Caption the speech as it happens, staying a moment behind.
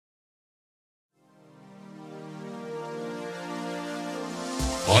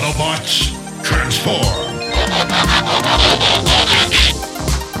Autobots, transform!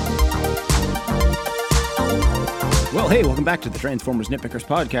 Well, hey, welcome back to the Transformers Nitpickers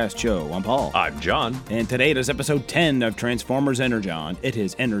Podcast Show. I'm Paul. I'm John. And today it is episode 10 of Transformers Energon. It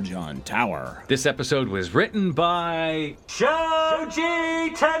is Energon Tower. This episode was written by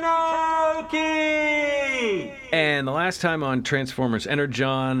Shoji Tanoki! And the last time on Transformers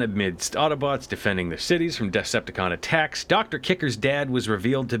Energon, amidst Autobots defending their cities from Decepticon attacks, Dr. Kicker's dad was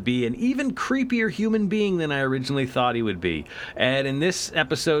revealed to be an even creepier human being than I originally thought he would be. And in this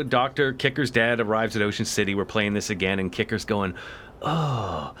episode, Dr. Kicker's dad arrives at Ocean City. We're playing this again, and Kicker's going,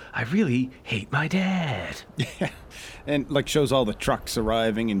 "Oh, I really hate my dad." Yeah, and shows all the trucks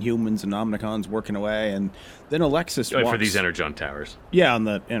arriving and humans and Omnicons working away, and then Alexis walks... For these Energon Towers. Yeah, on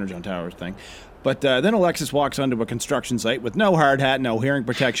the Energon Towers thing. But then Alexis walks onto a construction site with no hard hat, no hearing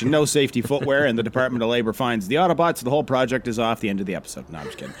protection, no safety footwear, and the Department of Labor finds the Autobots. The whole project is off. The end of the episode. No, I'm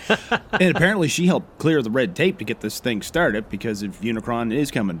just kidding. And apparently she helped clear the red tape to get this thing started, because if Unicron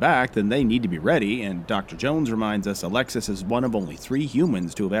is coming back, then they need to be ready. And Dr. Jones reminds us Alexis is one of only 3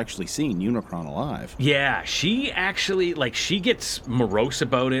 humans to have actually seen Unicron alive. Yeah, she actually, she gets morose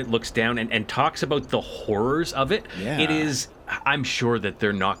about it, looks down, and talks about the horrors of it. Yeah. It is... I'm sure that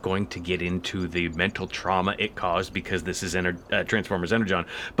they're not going to get into the mental trauma it caused because this is Transformers Energon.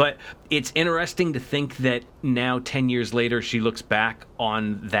 But it's interesting to think that now, 10 years later, she looks back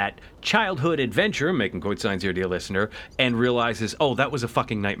on that childhood adventure, making quote signs here, dear listener, and realizes, oh, that was a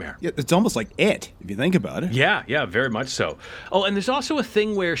fucking nightmare. Yeah, it's almost like It, if you think about it. Yeah, very much so. Oh, and there's also a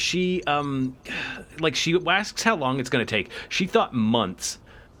thing where she, she asks how long it's going to take. She thought months.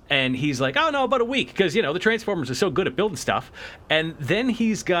 And he's like, oh, no, about a week, because, the Transformers are so good at building stuff. And then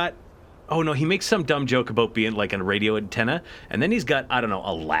he's got, he makes some dumb joke about being like a radio antenna. And then he's got,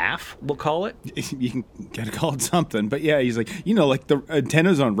 a laugh, we'll call it. You gotta call it something. But yeah, he's like, like the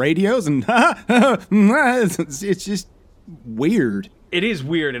antennas on radios, and it's just weird. It is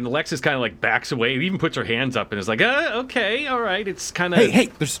weird, and Alexis kind of backs away, even puts her hands up, and is like, okay, all right, it's kind of... Hey,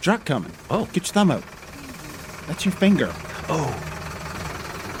 there's a truck coming. Oh. Get your thumb out. That's your finger. Oh.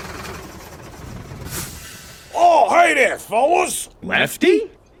 Oh, hey there, fellas.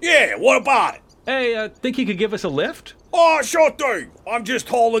 Lefty? Yeah, what about it? Hey, think you could give us a lift? Oh, sure thing. I'm just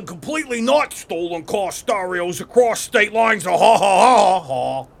hauling completely not stolen car stereos across state lines. Ha ha ha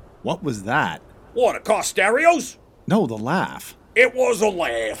ha. What was that? What, a car stereos? No, the laugh. It was a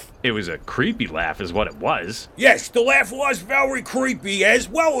laugh. It was a creepy laugh is what it was. Yes, the laugh was very creepy as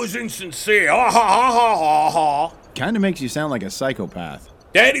well as insincere. Ha ha ha ha ha ha. Kinda makes you sound like a psychopath.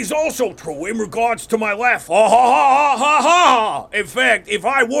 That is also true in regards to my laugh. Ha ha ha ha ha ha! In fact, if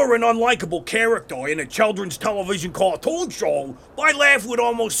I were an unlikable character in a children's television cartoon show, my laugh would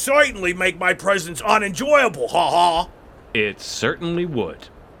almost certainly make my presence unenjoyable. Ha ha! It certainly would.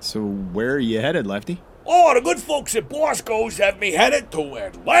 So where are you headed, Lefty? Oh, the good folks at Bosco's have me headed to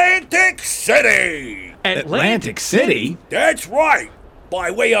Atlantic City! Atlantic City? That's right! By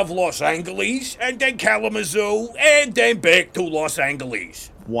way of Los Angeles, and then Kalamazoo, and then back to Los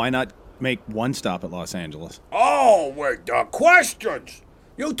Angeles. Why not make one stop at Los Angeles? Oh, with the questions!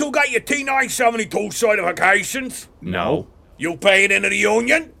 You two got your T972 certifications? No. You paying into the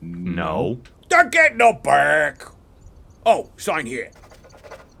union? No. They're getting them back. Oh, sign here.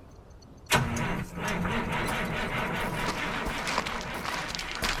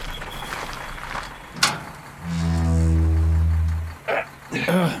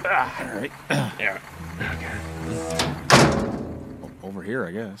 All right. Yeah. Over here,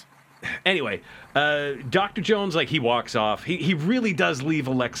 I guess. Anyway, Dr. Jones, he walks off. He really does leave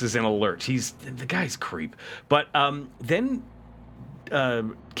Alexis in a lurch. The guy's creep. But then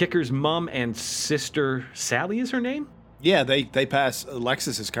Kicker's mom and sister, Sally is her name? Yeah, they pass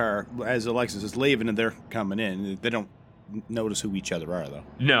Alexis's car as Alexis is leaving, and they're coming in. They don't notice who each other are, though.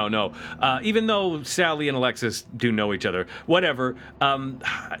 No. Even though Sally and Alexis do know each other, whatever.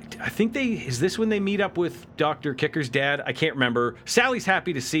 I think is this when they meet up with Dr. Kicker's dad? I can't remember. Sally's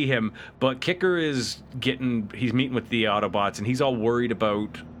happy to see him, but Kicker he's meeting with the Autobots, and he's all worried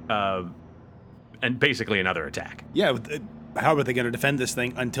about, and basically another attack. Yeah, how are they going to defend this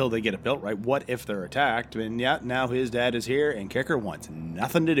thing until they get it built, right? What if they're attacked? And yeah, now his dad is here, and Kicker wants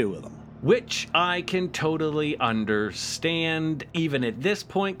nothing to do with them. Which I can totally understand, even at this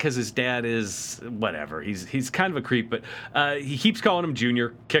point, because his dad is whatever. He's kind of a creep, but he keeps calling him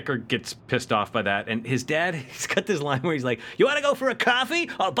Junior. Kicker gets pissed off by that, and his dad, he's got this line where he's like, "You want to go for a coffee?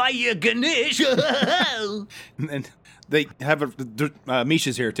 I'll buy you a Ganesh." And they have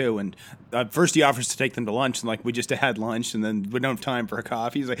Misha's here too, and first he offers to take them to lunch, and like we just had lunch, and then we don't have time for a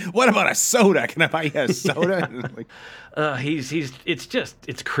coffee. He's like, "What about a soda? Can I buy you a soda?" Like,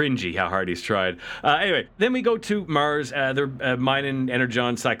 it's cringy how hard he's tried. Anyway, then we go to Mars. They're mining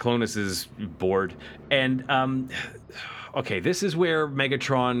Energon. Cyclonus is bored, and okay, this is where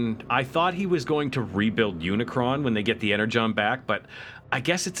Megatron. I thought he was going to rebuild Unicron when they get the Energon back, but I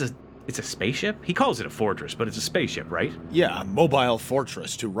guess it's a spaceship? He calls it a fortress, but it's a spaceship, right? yeah, a mobile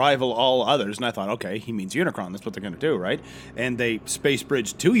fortress to rival all others. And I thought, okay, he means Unicron. That's what they're going to do, right? And they space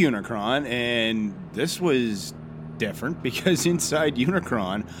bridged to Unicron, and this was different because inside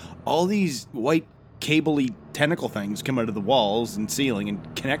Unicron, all these white cable-y tentacle things come out of the walls and ceiling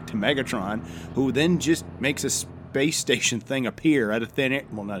and connect to Megatron, who then just makes a space station thing appear out of thin air.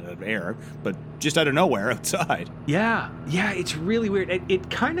 Well, not out of air, but just out of nowhere outside. Yeah, it's really weird. It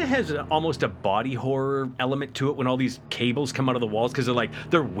kind of has almost a body horror element to it when all these cables come out of the walls, because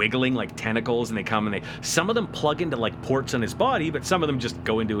they're wiggling like tentacles, and they come and some of them plug into like ports on his body, but some of them just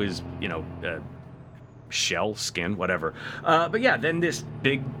go into his shell, skin, whatever. But yeah, then this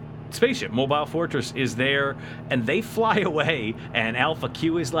big spaceship, Mobile Fortress, is there, and they fly away, and Alpha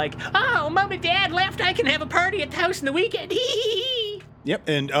Q is like, "Oh, Mom and Dad left. I can have a party at the house in the weekend." Yep,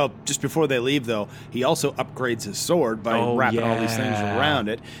 and just before they leave, though, he also upgrades his sword by wrapping all these things around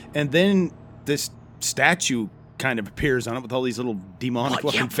it, and then this statue kind of appears on it with all these little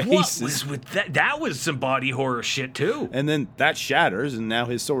demonic-looking faces. What was with that? That was some body horror shit, too. And then that shatters, and now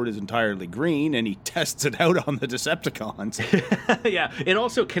his sword is entirely green, and he tests it out on the Decepticons. Yeah, it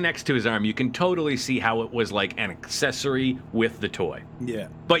also connects to his arm. You can totally see how it was like an accessory with the toy. Yeah.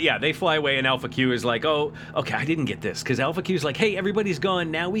 But yeah, they fly away, and Alpha Q is like, "Oh, okay, I didn't get this." Because Alpha Q is like, "Hey, everybody's gone.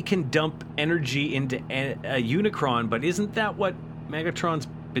 Now we can dump energy into a Unicron." But isn't that what Megatron's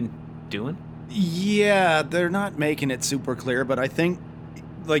been doing? Yeah, they're not making it super clear, but I think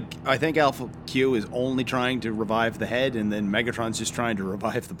Alpha Q is only trying to revive the head, and then Megatron's just trying to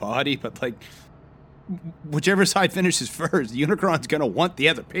revive the body. But like, whichever side finishes first, Unicron's gonna want the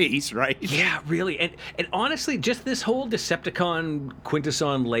other piece, right? Yeah, really. And honestly, just this whole Decepticon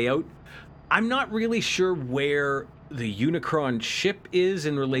Quintesson layout, I'm not really sure where the Unicron ship is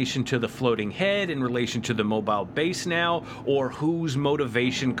in relation to the floating head, in relation to the mobile base now, or whose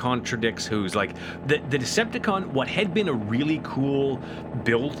motivation contradicts whose. Like, the Decepticon, what had been a really cool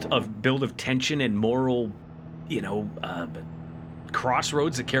build of tension and moral,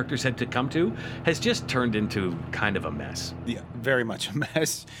 crossroads that characters had to come to, has just turned into kind of a mess. Yeah, very much a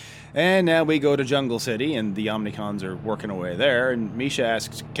mess. And now we go to Jungle City, and the Omnicons are working away there, and Misha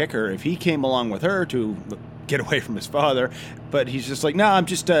asks Kicker if he came along with her to get away from his father, but he's just like, "Nah, I'm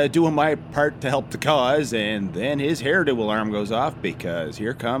just doing my part to help the cause," and then his hairdo alarm goes off because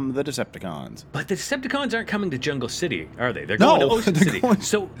here come the Decepticons. But the Decepticons aren't coming to Jungle City, are they? They're going to Ocean City.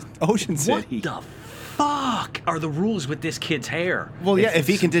 So Ocean City. What the fuck are the rules with this kid's hair? Well, yeah, if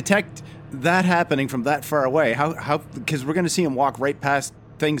he can detect that happening from that far away, how? Because we're going to see him walk right past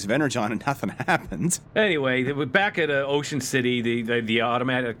things of Energon and nothing happens. Anyway, back at Ocean City, the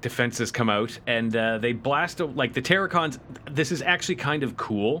automatic defenses come out, and they blast, like, the Terracons. This is actually kind of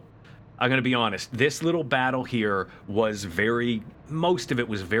cool. I'm going to be honest. This little battle here was most of it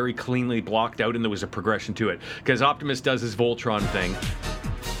was very cleanly blocked out, and there was a progression to it. Because Optimus does his Voltron thing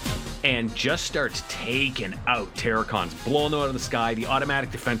and just starts taking out Terracons, blowing them out of the sky. The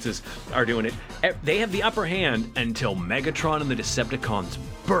automatic defenses are doing it. They have the upper hand until Megatron and the Decepticons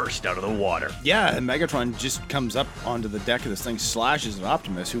burst out of the water. Yeah, and Megatron just comes up onto the deck of this thing, slashes at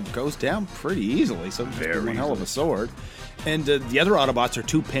Optimus, who goes down pretty easily. So very one hell of a sword. And the other Autobots are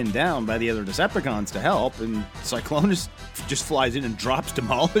too pinned down by the other Decepticons to help, and Cyclonus just flies in and drops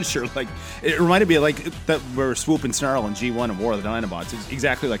Demolisher. Like, it reminded me of like that where Swoop and Snarl in G1 and War of the Dinobots. It's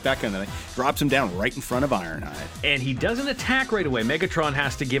exactly like that kind of thing. Drops him down right in front of Ironhide. And he doesn't attack right away. Megatron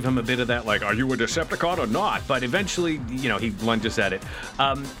has to give him a bit of that, like, "Are you a Decepticon or not?" But eventually, he lunges at it.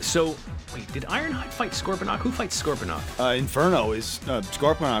 So, wait, did Ironhide fight Scorponok? Who fights Scorponok? Inferno is...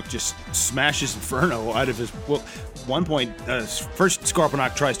 Scorponok just smashes Inferno out of his... Well, one point, first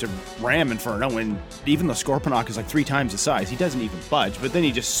Scorponok tries to ram Inferno, and even though Scorponok is like 3 times the size, he doesn't even budge, but then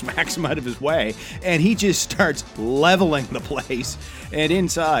he just smacks him out of his way, and he just starts leveling the place. And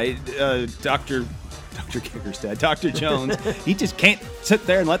inside, Dr. Kicker's dad, Dr. Jones, he just can't sit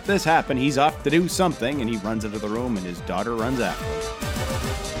there and let this happen. He's off to do something, and he runs into the room, and his daughter runs after him.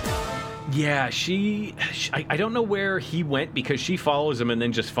 Yeah, I don't know where he went, because she follows him and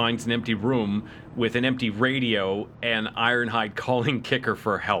then just finds an empty room with an empty radio and Ironhide calling Kicker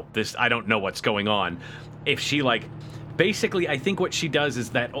for help. I don't know what's going on. If she, basically, I think what she does is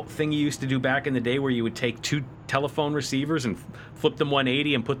that thing you used to do back in the day where you would take 2 telephone receivers and flipped them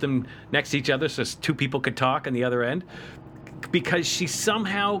 180 and put them next to each other so two people could talk on the other end. Because she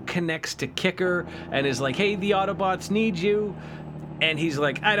somehow connects to Kicker and is like, hey, the Autobots need you. And he's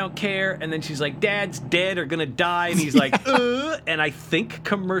like, I don't care. And then she's like, Dad's dead or gonna die. And he's like, and I think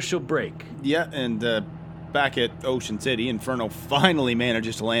commercial break. Yeah, and back at Ocean City, Inferno finally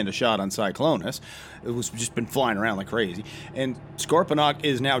manages to land a shot on Cyclonus. It was just been flying around like crazy. And Scorponok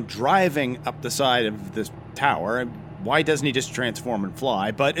is now driving up the side of this tower. Why doesn't he just transform and fly?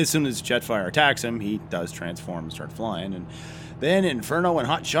 But as soon as Jetfire attacks him, he does transform and start flying. And then Inferno and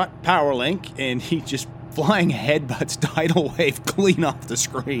Hotshot power link, and he just flying headbutts Tidal Wave clean off the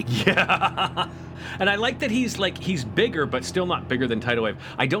screen. Yeah. And I like that he's bigger, but still not bigger than Tidal Wave.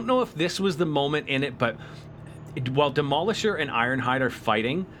 I don't know if this was the moment in it, but while Demolisher and Ironhide are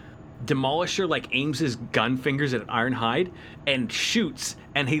fighting, Demolisher like aims his gun fingers at Ironhide and shoots,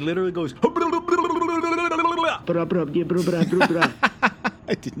 and he literally goes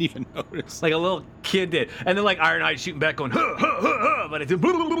I didn't even notice. like a little kid did. And then like Ironhide shooting back going but it's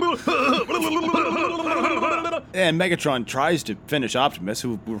and Megatron tries to finish Optimus,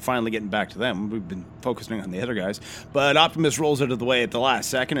 who we're finally getting back to them. We've been focusing on the other guys. But Optimus rolls out of the way at the last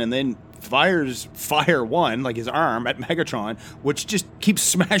second and then fires Fire 1, like his arm, at Megatron, which just keeps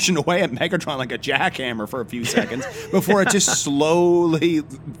smashing away at Megatron like a jackhammer for a few seconds before it just slowly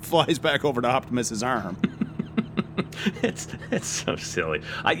flies back over to Optimus's arm. It's so silly.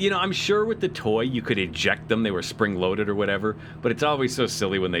 I'm sure with the toy you could eject them. They were spring-loaded or whatever, but it's always so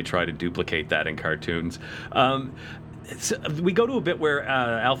silly when they try to duplicate that in cartoons. So we go to a bit where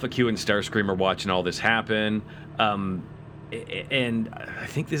Alpha Q and Starscream are watching all this happen, and I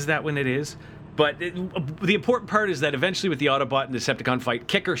think this is that when it is. But the important part is that eventually with the Autobot and Decepticon fight,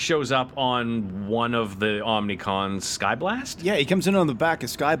 Kicker shows up on one of the Omnicons Skyblast? Yeah, he comes in on the back of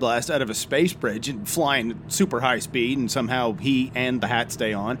Skyblast out of a space bridge and flying super high speed, and somehow he and the hat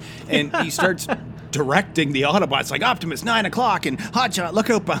stay on. And he starts directing the Autobots like, Optimus, 9 o'clock, and Hotshot, look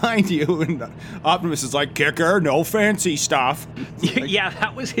out behind you. And Optimus is like, Kicker, no fancy stuff. Yeah,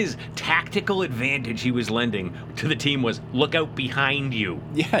 that was his tactical advantage he was lending to the team was, look out behind you.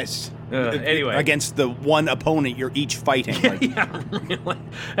 Yes. Anyway. Against the one opponent you're each fighting. Like. Yeah, really.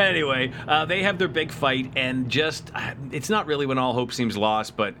 Anyway, they have their big fight, and just, it's not really when all hope seems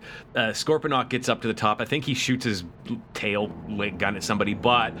lost, but Scorponok gets up to the top. I think he shoots his tail gun at somebody,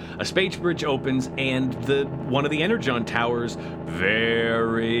 but a space bridge opens, and one of the Energon Towers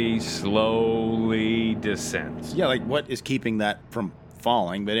very slowly descends. Yeah, like what is keeping that from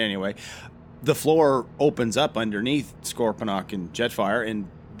falling? But anyway, the floor opens up underneath Scorponok and Jetfire, and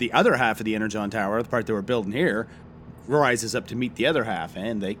the other half of the Energon Tower, the part that we're building here, rises up to meet the other half,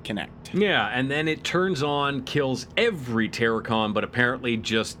 and they connect. Yeah, and then it turns on, kills every Terracon, but apparently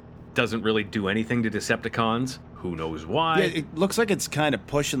just doesn't really do anything to Decepticons. Who knows why? Yeah, it looks like it's kind of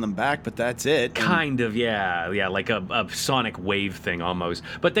pushing them back, but that's it. Kind of, yeah, like a sonic wave thing almost.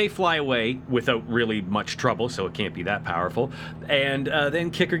 But they fly away without really much trouble, so it can't be that powerful. And then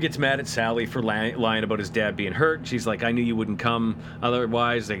Kicker gets mad at Sally for lying about his dad being hurt. She's like, I knew you wouldn't come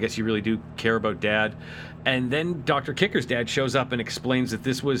otherwise. I guess you really do care about Dad. And then Dr. Kicker's dad shows up and explains that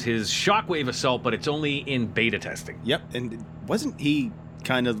this was his shockwave assault, but it's only in beta testing. Yep, and wasn't he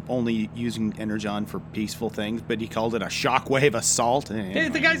kind of only using Energon for peaceful things, but he called it a shockwave assault? Anyway,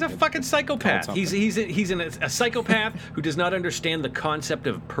 the guy's a fucking psychopath. He's a psychopath who does not understand the concept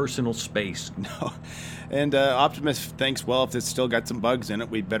of personal space. No. And Optimus thinks, well, if it's still got some bugs in it,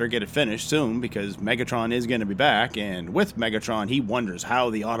 we'd better get it finished soon because Megatron is going to be back. And with Megatron, he wonders how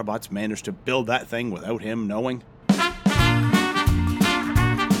the Autobots managed to build that thing without him knowing.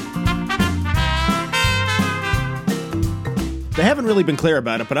 They haven't really been clear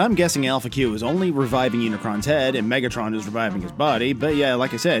about it, but I'm guessing Alpha Q is only reviving Unicron's head and Megatron is reviving his body. But yeah,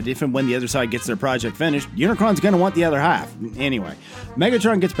 like I said, if and when the other side gets their project finished, Unicron's going to want the other half. Anyway,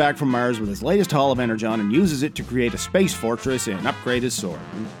 Megatron gets back from Mars with his latest haul of Energon and uses it to create a space fortress and upgrade his sword.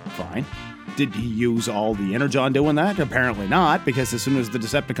 Fine. Did he use all the Energon doing that? Apparently not, because as soon as the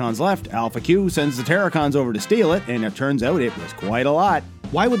Decepticons left, Alpha Q sends the Terracons over to steal it, and it turns out it was quite a lot.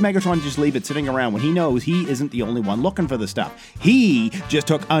 Why would Megatron just leave it sitting around when he knows he isn't the only one looking for the stuff? He just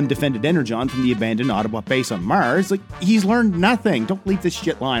took undefended Energon from the abandoned Autobot base on Mars. Like, he's learned nothing. Don't leave this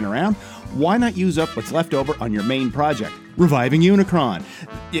shit lying around. Why not use up what's left over on your main project? Reviving Unicron.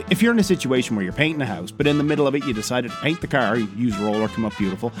 If you're in a situation where you're painting a house, but in the middle of it you decided to paint the car, you use roller, come up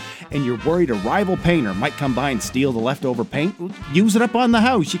beautiful, and you're worried a rival painter might come by and steal the leftover paint, use it up on the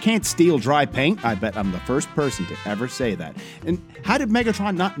house. You can't steal dry paint. I bet I'm the first person to ever say that. And how did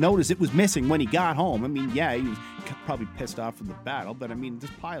Megatron not notice it was missing when he got home? I mean, yeah, he was probably pissed off from the battle, but I mean,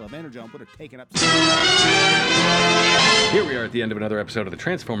 this pile of Energon would have taken up. Here we are at the end of another episode of the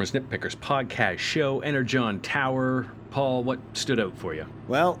Transformers Nitpickers podcast show, Energon Tower. Paul, what stood out for you?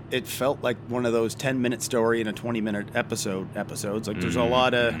 Well, it felt like one of those 10-minute story and a 20-minute episodes. Like, there's a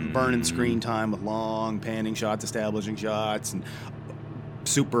lot of burning screen time with long panning shots, establishing shots, and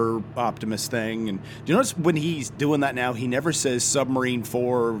super Optimus thing. And do you notice when he's doing that now, he never says Submarine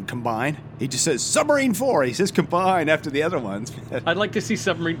 4 combine? He just says Submarine 4. He says combine after the other ones. I'd like to see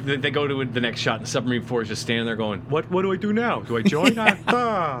Submarine. They go to the next shot, and Submarine 4 is just standing there going, What do I do now? Do I join?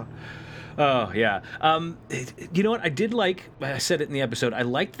 Oh, yeah. You know what? I did like, I said it in the episode, I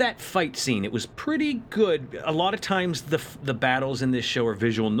liked that fight scene. It was pretty good. A lot of times the battles in this show are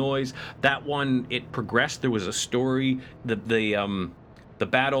visual noise. That one, it progressed. There was a story. The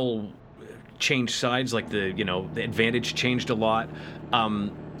battle changed sides, like the advantage changed a lot.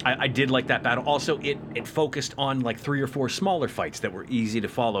 I did like that battle. Also, it focused on like 3 or 4 smaller fights that were easy to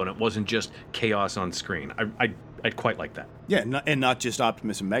follow, and it wasn't just chaos on screen. I'd quite like that. Yeah, and not just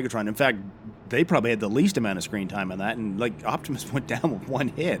Optimus and Megatron. In fact, they probably had the least amount of screen time on that, and like Optimus went down with one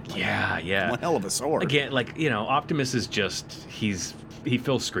hit. Like, yeah. One hell of a sword. Again, Optimus is just he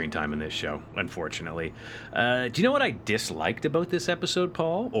fills screen time in this show, unfortunately. Do you know what I disliked about this episode,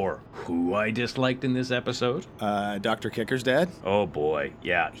 Paul? Or who I disliked in this episode? Dr. Kicker's dad? Oh boy,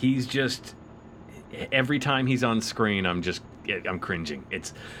 yeah. He's just, every time he's on screen, I'm cringing.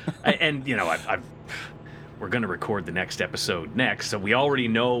 It's, and we're going to record the next episode next, so we already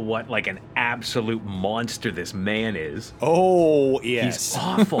know what like an absolute monster this man is. Oh, yes. He's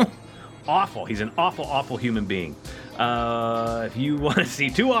awful. Awful. He's an awful human being. If you want to see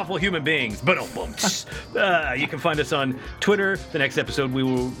 2 awful human beings, you can find us on Twitter. The next episode we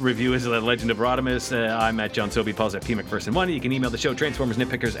will review is The Legend of Rodimus. I'm at John Sobey, Paul's at PMcPherson1. You can email the show,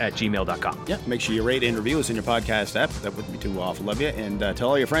 transformersnitpickers@gmail.com. Yeah, make sure you rate and review us in your podcast app. That wouldn't be too awful of you. And tell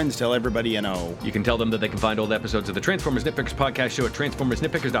all your friends, tell everybody you know. You can tell them that they can find old episodes of the Transformers Nitpickers podcast show at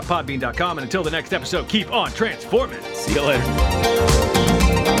transformersnitpickers.podbean.com. And until the next episode, keep on transforming. See you later.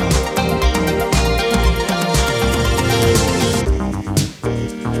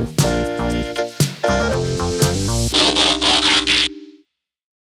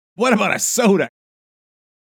 What about a soda?